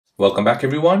Welcome back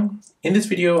everyone. In this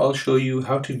video, I'll show you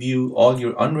how to view all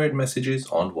your unread messages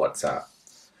on WhatsApp.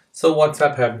 So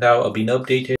WhatsApp have now been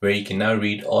updated where you can now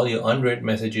read all your unread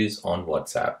messages on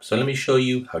WhatsApp. So let me show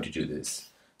you how to do this.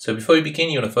 So before you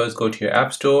begin, you want to first go to your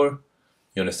App Store.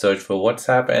 You want to search for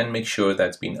WhatsApp and make sure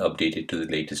that's been updated to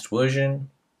the latest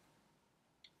version.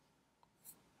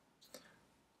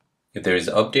 If there is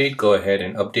an update, go ahead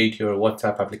and update your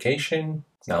WhatsApp application.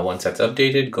 Now once that's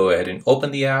updated, go ahead and open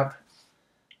the app.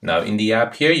 Now in the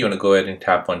app here, you want to go ahead and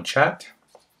tap on chat.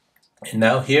 And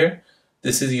now here,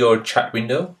 this is your chat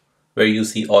window where you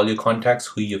see all your contacts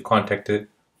who you've contacted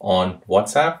on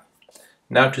WhatsApp.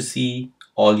 Now to see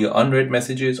all your unread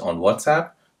messages on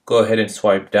WhatsApp, go ahead and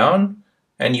swipe down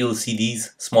and you'll see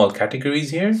these small categories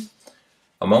here.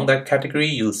 Among that category,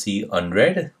 you'll see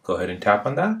unread. Go ahead and tap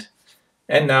on that.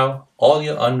 And now all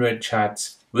your unread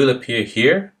chats will appear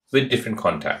here with different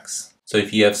contacts. So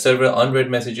if you have several unread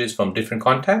messages from different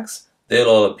contacts, they'll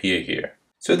all appear here.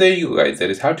 So there you go guys, that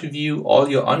is how to view all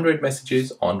your unread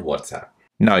messages on WhatsApp.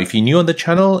 Now if you're new on the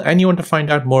channel and you want to find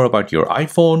out more about your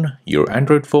iPhone, your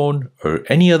Android phone, or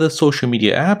any other social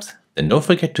media apps, then don't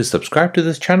forget to subscribe to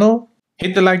this channel.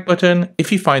 Hit the like button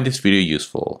if you find this video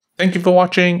useful. Thank you for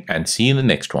watching and see you in the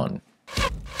next one.